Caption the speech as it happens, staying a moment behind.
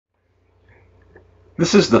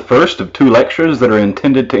This is the first of 2 lectures that are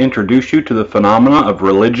intended to introduce you to the phenomena of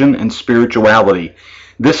religion and spirituality.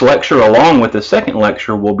 This lecture, along with the second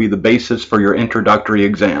lecture, will be the basis for your introductory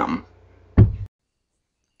exam.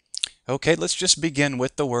 Okay, let's just begin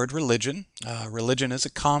with the word religion. Religion is a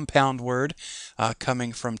compound word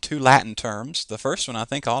coming from 2 Latin terms. The first one I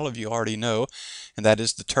think all of you already know, and that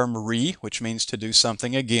is the term which means to do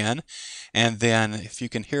something again. And then if you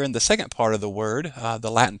can hear in the second part of the word,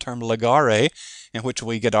 the Latin term ligare, in which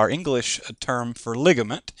we get our English term for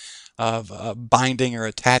ligament, of binding or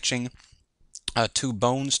attaching 2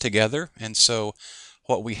 bones together. And so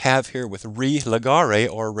what we have here with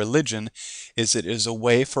religare, or religion, is it is a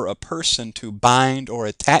way for a person to bind or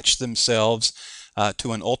attach themselves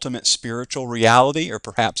to an ultimate spiritual reality, or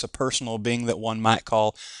perhaps a personal being that one might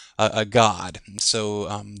call a god. And so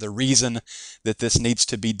the reason that this needs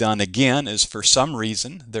to be done again is, for some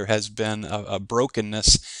reason, there has been a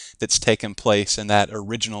brokenness that's taken place in that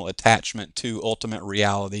original attachment to ultimate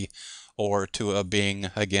reality, or to a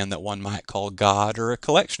being, again, that one might call God, or a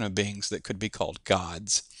collection of beings that could be called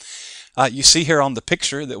gods. You see here on the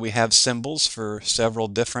picture that we have symbols for several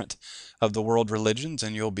different of the world religions,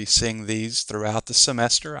 and you'll be seeing these throughout the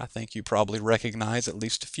semester. I think you probably recognize at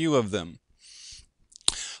least a few of them.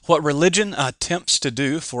 What religion attempts to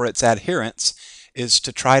do for its adherents is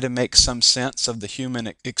to try to make some sense of the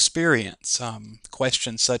human experience.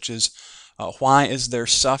 Questions such as, why is there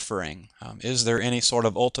suffering? Is there any sort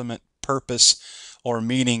of ultimate purpose or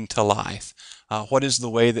meaning to life? What is the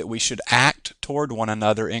way that we should act toward one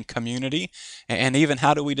another in community? And even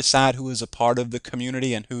how do we decide who is a part of the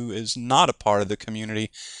community and who is not a part of the community,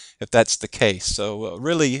 if that's the case? So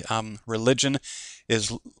really, religion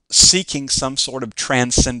is seeking some sort of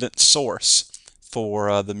transcendent source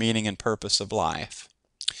for the meaning and purpose of life.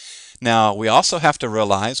 Now, we also have to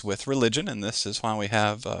realize with religion, and this is why we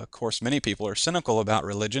have, of course, many people are cynical about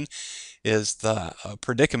religion, is the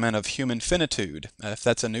predicament of human finitude. If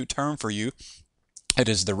that's a new term for you, it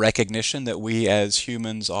is the recognition that we as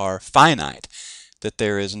humans are finite, that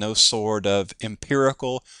there is no sort of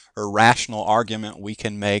empirical or rational argument we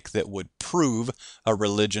can make that would prove a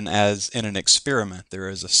religion as in an experiment. There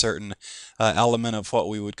is a certain element of what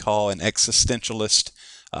we would call an existentialist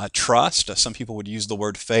trust. Some people would use the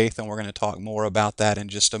word faith, and we're going to talk more about that in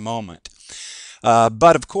just a moment.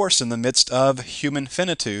 But of course, in the midst of human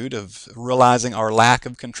finitude, of realizing our lack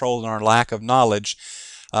of control and our lack of knowledge,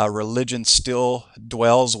 religion still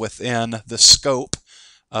dwells within the scope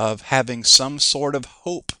of having some sort of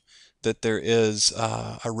hope that there is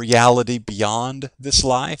a reality beyond this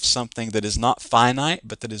life, something that is not finite,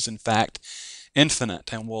 but that is in fact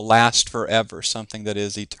infinite and will last forever, something that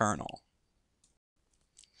is eternal.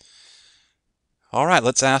 All right,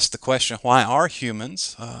 let's ask the question, why are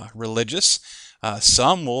humans religious?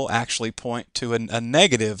 Some will actually point to a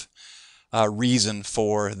negative reason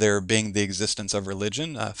for there being the existence of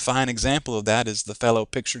religion. A fine example of that is the fellow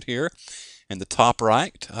pictured here in the top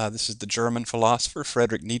right. This is the German philosopher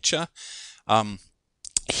Friedrich Nietzsche.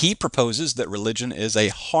 He proposes that religion is a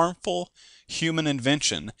harmful human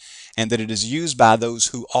invention, and that it is used by those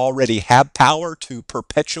who already have power to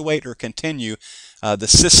perpetuate or continue the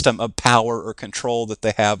system of power or control that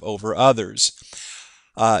they have over others.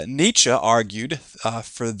 Nietzsche argued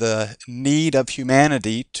for the need of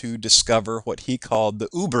humanity to discover what he called the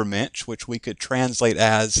Übermensch, which we could translate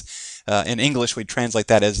as, in English, we'd translate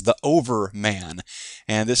that as the overman.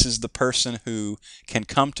 And this is the person who can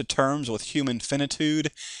come to terms with human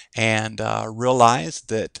finitude and realize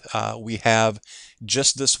that we have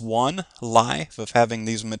just this one life of having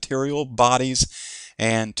these material bodies,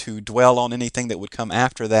 and to dwell on anything that would come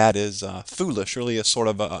after that is foolish, really a sort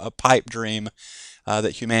of a pipe dream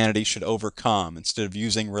that humanity should overcome, instead of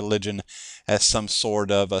using religion as some sort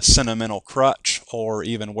of a sentimental crutch, or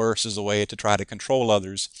even worse, as a way to try to control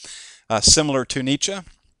others. Similar to Nietzsche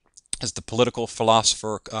is the political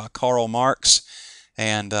philosopher Karl Marx,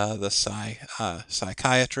 and the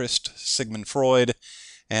psychiatrist Sigmund Freud,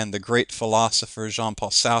 and the great philosopher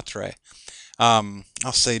Jean-Paul Sartre.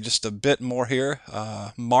 I'll say just a bit more here.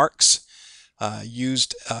 Marx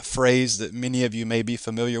used a phrase that many of you may be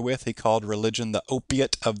familiar with. He called religion the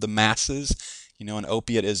opiate of the masses. You know, an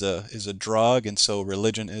opiate is a drug, and so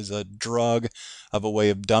religion is a drug of a way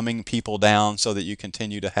of dumbing people down so that you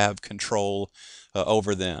continue to have control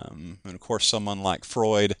over them. And of course, someone like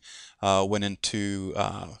Freud went into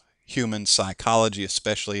human psychology,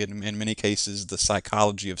 especially in many cases the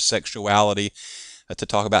psychology of sexuality, to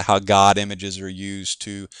talk about how God images are used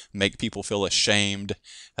to make people feel ashamed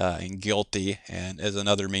and guilty, and as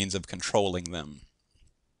another means of controlling them.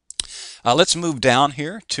 Let's move down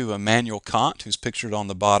here to Immanuel Kant, who's pictured on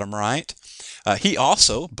the bottom right. He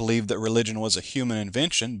also believed that religion was a human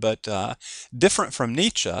invention, but different from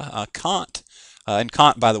Nietzsche, Kant, and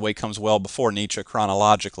Kant, by the way, comes well before Nietzsche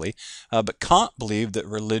chronologically, but Kant believed that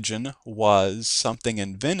religion was something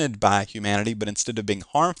invented by humanity, but instead of being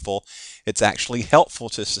harmful, it's actually helpful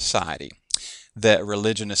to society. That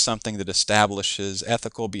religion is something that establishes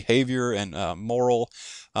ethical behavior and moral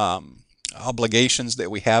obligations that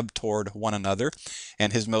we have toward one another.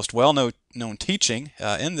 And his most well-known teaching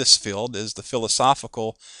in this field is the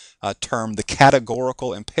philosophical term, the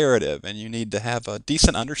categorical imperative. And you need to have a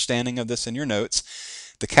decent understanding of this in your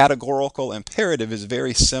notes. The categorical imperative is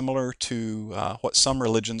very similar to what some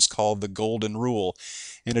religions call the golden rule.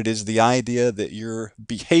 And it is the idea that your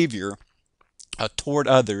behavior toward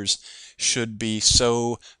others should be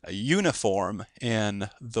so uniform in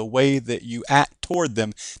the way that you act toward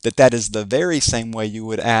them that that is the very same way you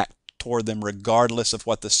would act toward them regardless of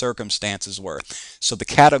what the circumstances were. So the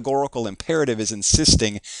categorical imperative is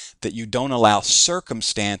insisting that you don't allow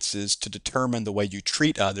circumstances to determine the way you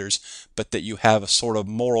treat others, but that you have a sort of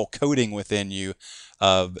moral coding within you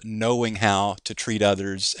of knowing how to treat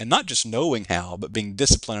others, and not just knowing how, but being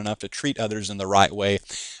disciplined enough to treat others in the right way,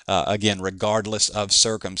 again, regardless of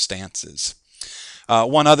circumstances.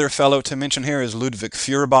 One other fellow to mention here is Ludwig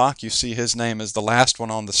Feuerbach. You see his name is the last one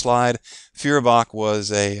on the slide. Feuerbach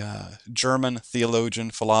was a German theologian,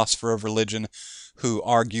 philosopher of religion, who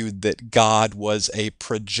argued that God was a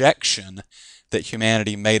projection that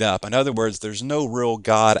humanity made up. In other words, there's no real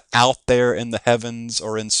God out there in the heavens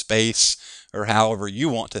or in space, or however you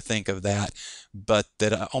want to think of that, but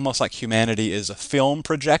that almost like humanity is a film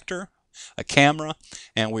projector, a camera,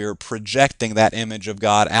 and we are projecting that image of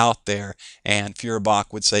God out there. And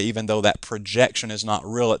Feuerbach would say, even though that projection is not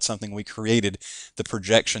real, it's something we created, the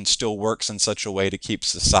projection still works in such a way to keep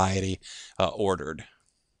society ordered.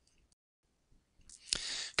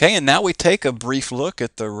 Okay, and now we take a brief look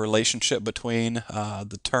at the relationship between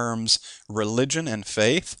the terms religion and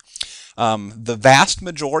faith. The vast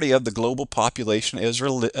majority of the global population is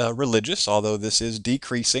religious, although this is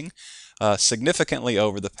decreasing significantly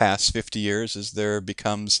over the past 50 years as there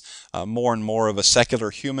becomes more and more of a secular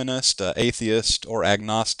humanist, atheist, or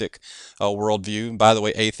agnostic worldview. And by the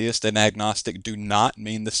way, atheist and agnostic do not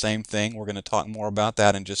mean the same thing. We're going to talk more about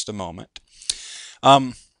that in just a moment.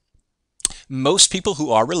 Most people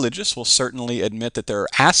who are religious will certainly admit that there are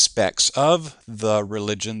aspects of the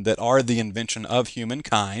religion that are the invention of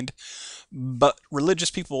humankind, but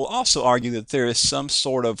religious people will also argue that there is some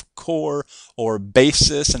sort of core or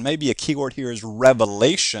basis, and maybe a key word here is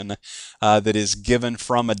revelation, that is given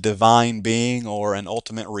from a divine being or an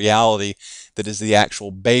ultimate reality that is the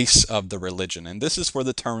actual base of the religion. And this is where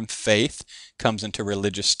the term faith comes into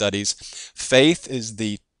religious studies. Faith is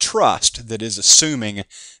the trust that is assuming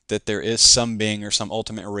that there is some being or some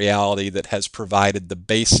ultimate reality that has provided the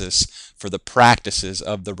basis for the practices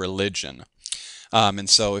of the religion. And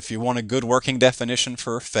so if you want a good working definition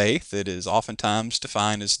for faith, it is oftentimes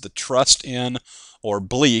defined as the trust in or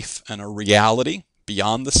belief in a reality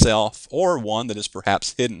beyond the self, or one that is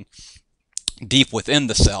perhaps hidden deep within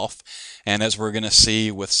the self. And as we're going to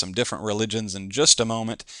see with some different religions in just a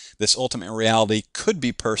moment, this ultimate reality could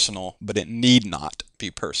be personal, but it need not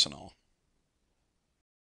be personal.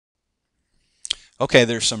 Okay,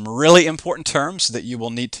 there's some really important terms that you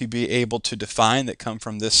will need to be able to define that come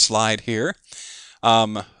from this slide here.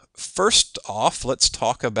 First off, let's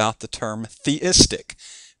talk about the term theistic.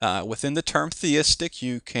 Within the term theistic,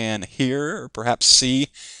 you can hear or perhaps see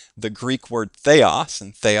the Greek word theos,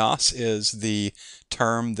 and theos is the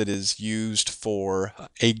term that is used for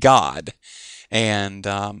a god. And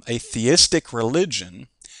a theistic religion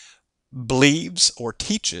believes or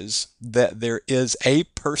teaches that there is a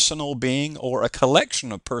personal being or a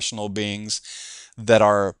collection of personal beings that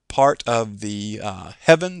are part of the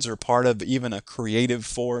heavens or part of even a creative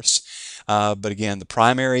force. But again, the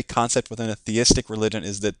primary concept within a theistic religion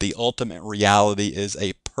is that the ultimate reality is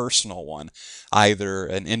a personal one, either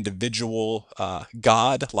an individual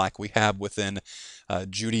God like we have within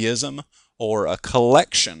Judaism, or a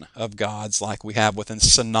collection of gods like we have within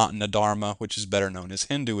Sanatana Dharma, which is better known as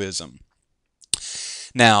Hinduism.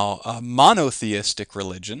 Now, monotheistic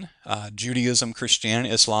religion, Judaism, Christianity,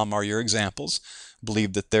 Islam are your examples,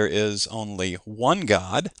 believe that there is only one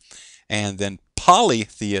God. And then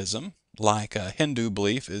polytheism, like a Hindu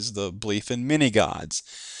belief, is the belief in many gods.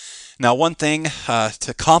 Now, one thing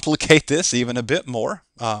to complicate this even a bit more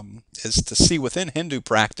is to see within Hindu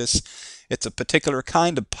practice, it's a particular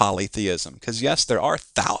kind of polytheism. Because yes, there are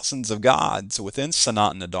thousands of gods within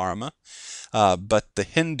Sanatana Dharma, but the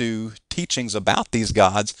Hindu teachings about these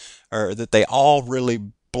gods are that they all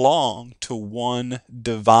really belong to one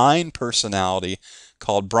divine personality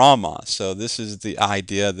called Brahma. So this is the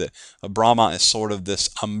idea that Brahma is sort of this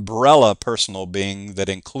umbrella personal being that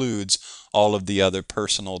includes all of the other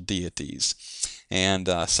personal deities. And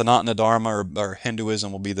Sanatana Dharma, or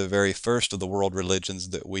Hinduism, will be the very first of the world religions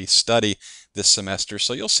that we study this semester.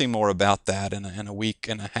 So you'll see more about that in a week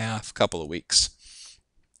and a half, couple of weeks.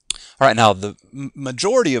 All right, now the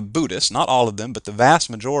majority of Buddhists, not all of them, but the vast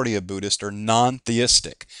majority of Buddhists are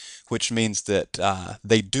non-theistic, which means that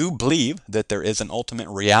they do believe that there is an ultimate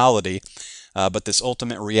reality, but this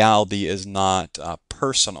ultimate reality is not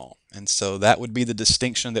personal. And so that would be the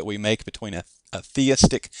distinction that we make between a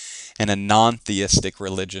theistic and a non-theistic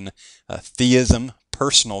religion. Theism,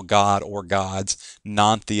 personal God or gods.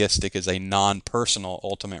 Non-theistic is a non-personal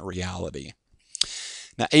ultimate reality.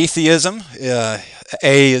 Now, atheism, A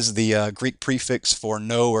is the Greek prefix for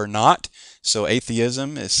no or not. So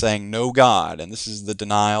atheism is saying no God, and this is the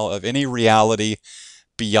denial of any reality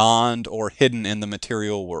beyond or hidden in the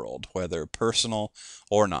material world, whether personal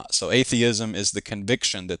or not. So atheism is the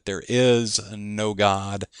conviction that there is no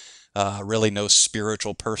God, really no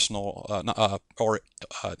spiritual, personal, or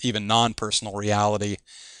even non-personal reality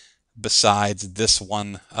besides this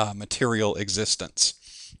one material existence.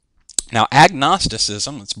 Now,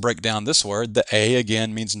 agnosticism, let's break down this word. The A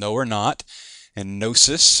again means no or not, and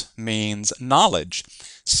gnosis means knowledge.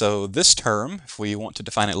 So this term, if we want to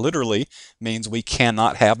define it literally, means we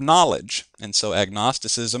cannot have knowledge. And so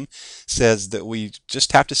agnosticism says that we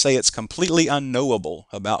just have to say it's completely unknowable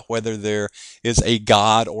about whether there is a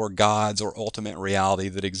God or gods or ultimate reality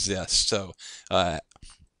that exists. So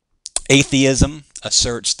atheism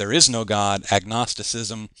asserts there is no God.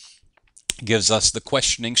 Agnosticism gives us the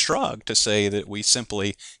questioning shrug to say that we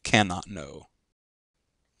simply cannot know.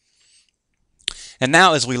 And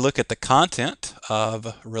now as we look at the content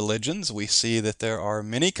of religions, we see that there are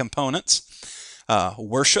many components.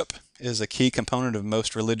 Worship is a key component of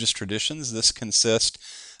most religious traditions. This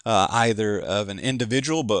consists either of an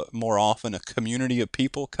individual, but more often a community of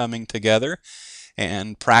people coming together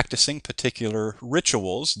and practicing particular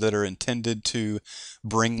rituals that are intended to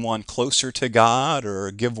bring one closer to God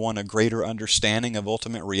or give one a greater understanding of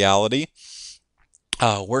ultimate reality.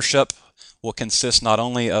 Worship will consist not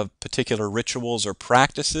only of particular rituals or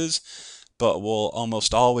practices, but will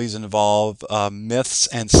almost always involve myths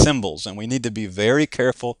and symbols. And we need to be very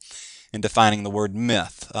careful in defining the word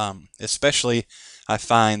myth. Especially, I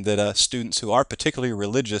find that students who are particularly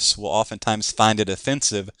religious will oftentimes find it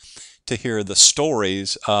offensive to hear the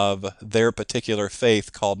stories of their particular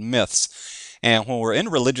faith called myths. And when we're in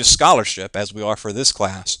religious scholarship, as we are for this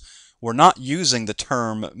class, we're not using the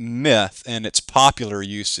term myth in its popular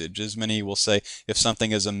usage. As many will say, if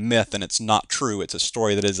something is a myth and it's not true, it's a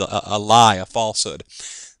story that is a lie, a falsehood.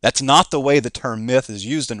 That's not the way the term myth is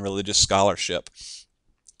used in religious scholarship.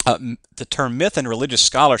 The term myth in religious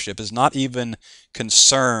scholarship is not even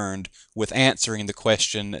concerned with answering the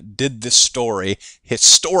question, did this story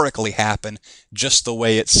historically happen just the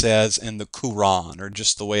way it says in the Quran, or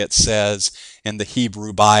just the way it says in the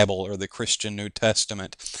Hebrew Bible or the Christian New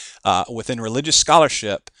Testament? Within religious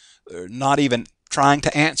scholarship, not even trying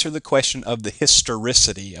to answer the question of the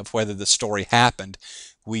historicity of whether the story happened.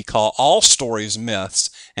 We call all stories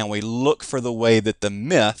myths, and we look for the way that the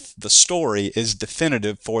myth, the story, is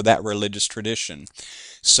definitive for that religious tradition.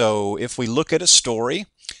 So if we look at a story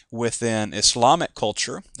within Islamic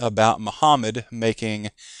culture about Muhammad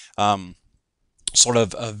making sort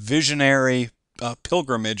of a visionary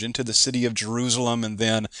pilgrimage into the city of Jerusalem, and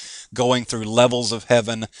then going through levels of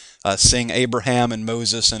heaven, seeing Abraham and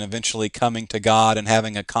Moses, and eventually coming to God and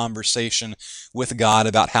having a conversation with God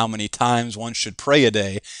about how many times one should pray a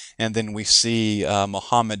day. And then we see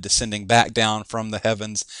Muhammad descending back down from the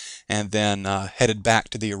heavens and then headed back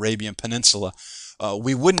to the Arabian Peninsula.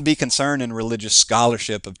 We wouldn't be concerned in religious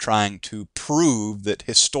scholarship of trying to prove that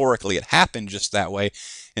historically it happened just that way.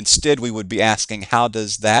 Instead, we would be asking, how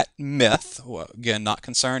does that myth, well, again, not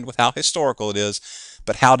concerned with how historical it is,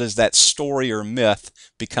 but how does that story or myth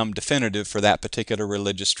become definitive for that particular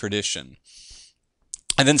religious tradition?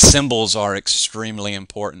 And then symbols are extremely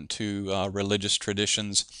important to religious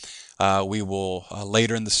traditions. We will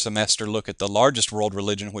later in the semester look at the largest world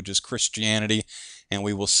religion, which is Christianity, and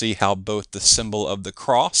we will see how both the symbol of the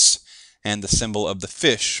cross and the symbol of the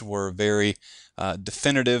fish were very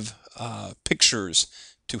definitive pictures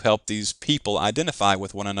to help these people identify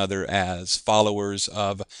with one another as followers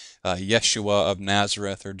of Yeshua of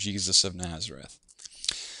Nazareth, or Jesus of Nazareth.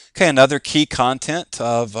 Okay, another key content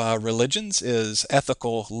of religions is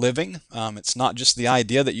ethical living. It's not just the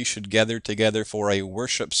idea that you should gather together for a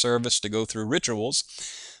worship service to go through rituals,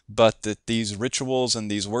 but that these rituals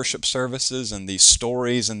and these worship services and these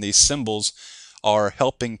stories and these symbols are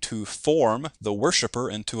helping to form the worshiper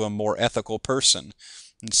into a more ethical person.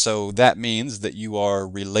 And so that means that you are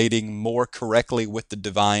relating more correctly with the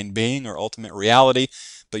divine being or ultimate reality,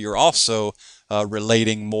 but you're also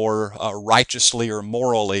relating more righteously or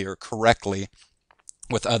morally or correctly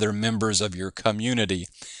with other members of your community.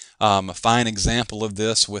 A fine example of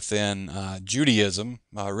this within Judaism,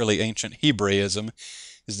 really ancient Hebraism,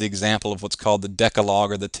 is the example of what's called the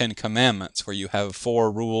Decalogue or the Ten Commandments, where you have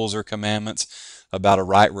 4 rules or commandments about a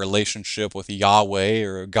right relationship with Yahweh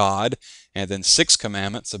or God, and then 6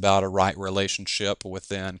 commandments about a right relationship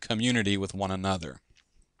within community with one another.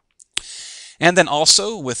 And then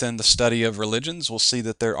also within the study of religions, we'll see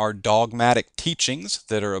that there are dogmatic teachings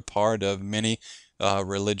that are a part of many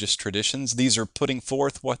religious traditions. These are putting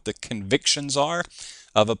forth what the convictions are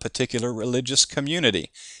of a particular religious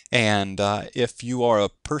community. And if you are a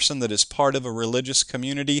person that is part of a religious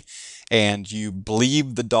community and you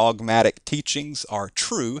believe the dogmatic teachings are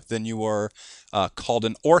true, then you are called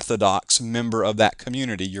an orthodox member of that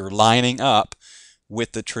community. You're lining up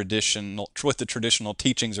with the traditional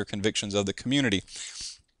teachings or convictions of the community.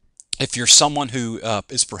 If you're someone who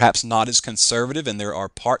is perhaps not as conservative and there are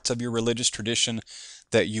parts of your religious tradition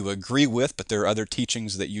that you agree with, but there are other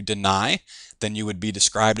teachings that you deny, then you would be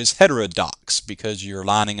described as heterodox because you're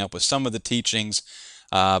lining up with some of the teachings,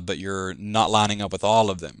 but you're not lining up with all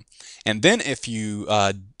of them. And then if you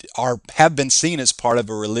have been seen as part of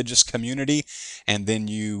a religious community and then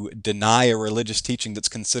you deny a religious teaching that's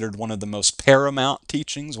considered one of the most paramount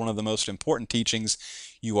teachings, one of the most important teachings,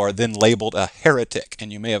 you are then labeled a heretic.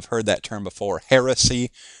 And you may have heard that term before.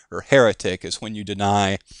 Heresy or heretic is when you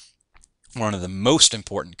deny one of the most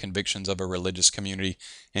important convictions of a religious community,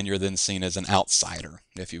 and you're then seen as an outsider.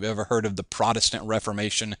 If you've ever heard of the Protestant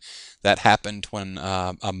Reformation, that happened when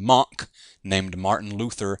a monk named Martin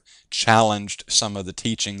Luther challenged some of the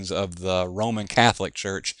teachings of the Roman Catholic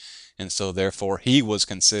Church, and so therefore he was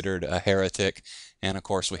considered a heretic. And of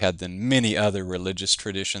course we had then many other religious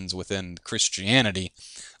traditions within Christianity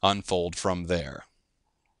unfold from there.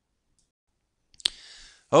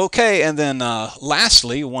 Okay, and then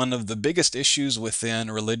lastly, one of the biggest issues within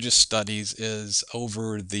religious studies is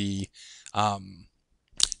over the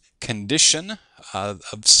condition of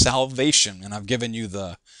salvation. And I've given you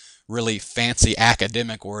the really fancy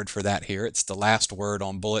academic word for that here. It's the last word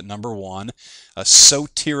on bullet number 1,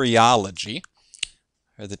 soteriology,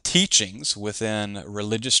 or the teachings within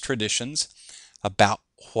religious traditions about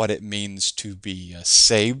what it means to be a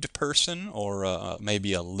saved person or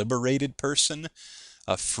maybe a liberated person,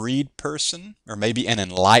 a freed person, or maybe an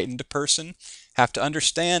enlightened person. Have to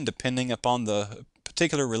understand, depending upon the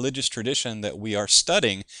particular religious tradition that we are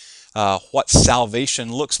studying, what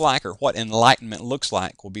salvation looks like or what enlightenment looks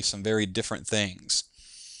like will be some very different things.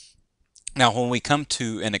 Now, when we come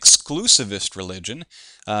to an exclusivist religion,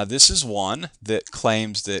 this is one that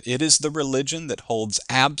claims that it is the religion that holds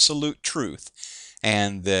absolute truth,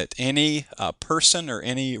 and that any person or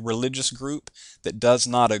any religious group that does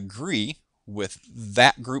not agree with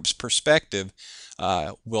that group's perspective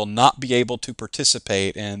will not be able to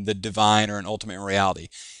participate in the divine or an ultimate reality.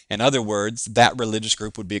 In other words, that religious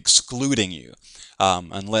group would be excluding you.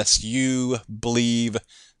 Unless you believe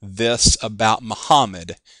this about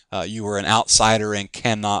Muhammad, you are an outsider and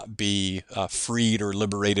cannot be freed or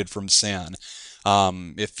liberated from sin.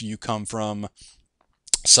 If you come from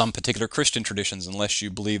some particular Christian traditions, unless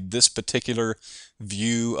you believe this particular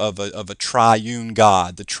view of a triune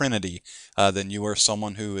God, the Trinity, then you are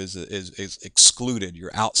someone who is excluded.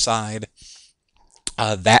 You're outside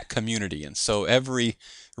that community. And so every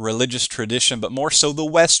religious tradition, but more so the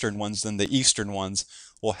Western ones than the Eastern ones,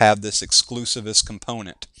 will have this exclusivist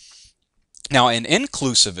component. Now, an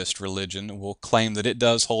inclusivist religion will claim that it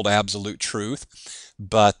does hold absolute truth,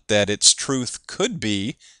 but that its truth could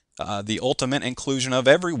be the ultimate inclusion of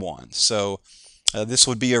everyone. So this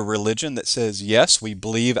would be a religion that says, yes, we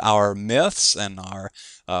believe our myths and our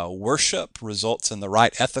worship results in the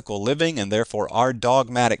right ethical living, and therefore our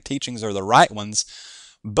dogmatic teachings are the right ones,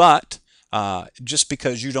 but just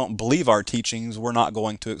because you don't believe our teachings, we're not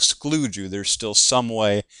going to exclude you. There's still some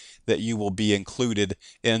way that you will be included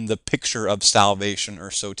in the picture of salvation or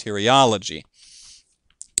soteriology.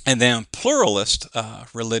 And then pluralist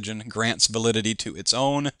religion grants validity to its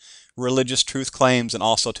own religious truth claims and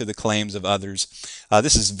also to the claims of others.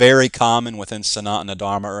 This is very common within Sanatana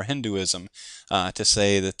Dharma or Hinduism to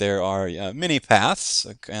say that there are many paths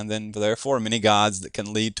and then therefore many gods that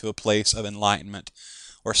can lead to a place of enlightenment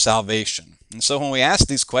or salvation. And so when we ask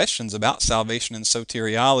these questions about salvation and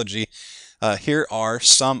soteriology, here are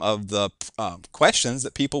some of the questions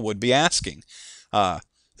that people would be asking.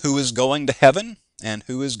 Who is going to heaven and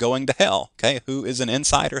who is going to hell? Okay, who is an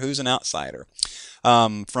insider, who's an outsider?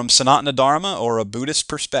 From Sanatana Dharma or a Buddhist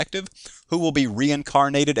perspective, who will be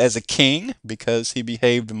reincarnated as a king because he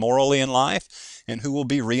behaved morally in life, and who will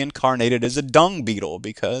be reincarnated as a dung beetle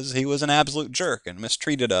because he was an absolute jerk and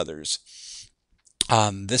mistreated others.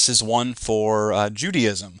 This is one for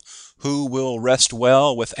Judaism. Who will rest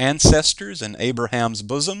well with ancestors in Abraham's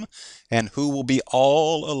bosom, and who will be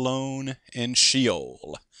all alone in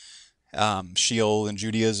Sheol? Sheol in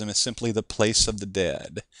Judaism is simply the place of the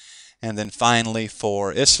dead. And then finally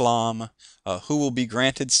for Islam, who will be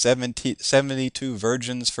granted 72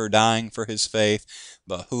 virgins for dying for his faith,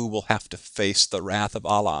 but who will have to face the wrath of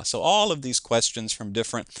Allah? So all of these questions from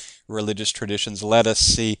different religious traditions let us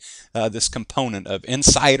see this component of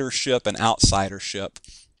insidership and outsidership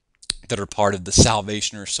that are part of the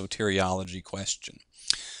salvation or soteriology question.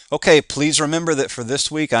 Okay, please remember that for this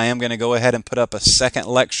week I am going to go ahead and put up a second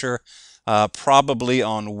lecture probably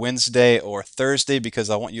on Wednesday or Thursday because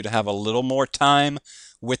I want you to have a little more time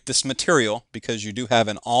with this material because you do have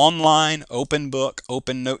an online open book,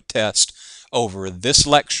 open note test over this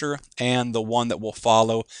lecture and the one that will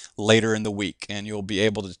follow later in the week. And you'll be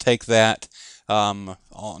able to take that on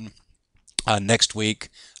next week,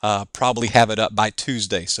 probably have it up by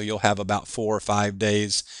Tuesday. So you'll have about 4 or 5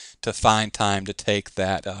 days to find time to take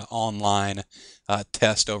that online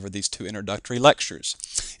test over these 2 introductory lectures.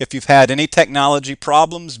 If you've had any technology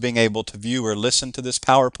problems being able to view or listen to this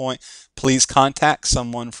PowerPoint, please contact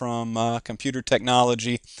someone from computer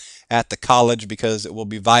technology at the college because it will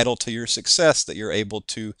be vital to your success that you're able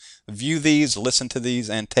to view these, listen to these,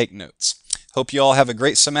 and take notes. Hope you all have a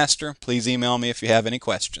great semester. Please email me if you have any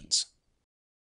questions.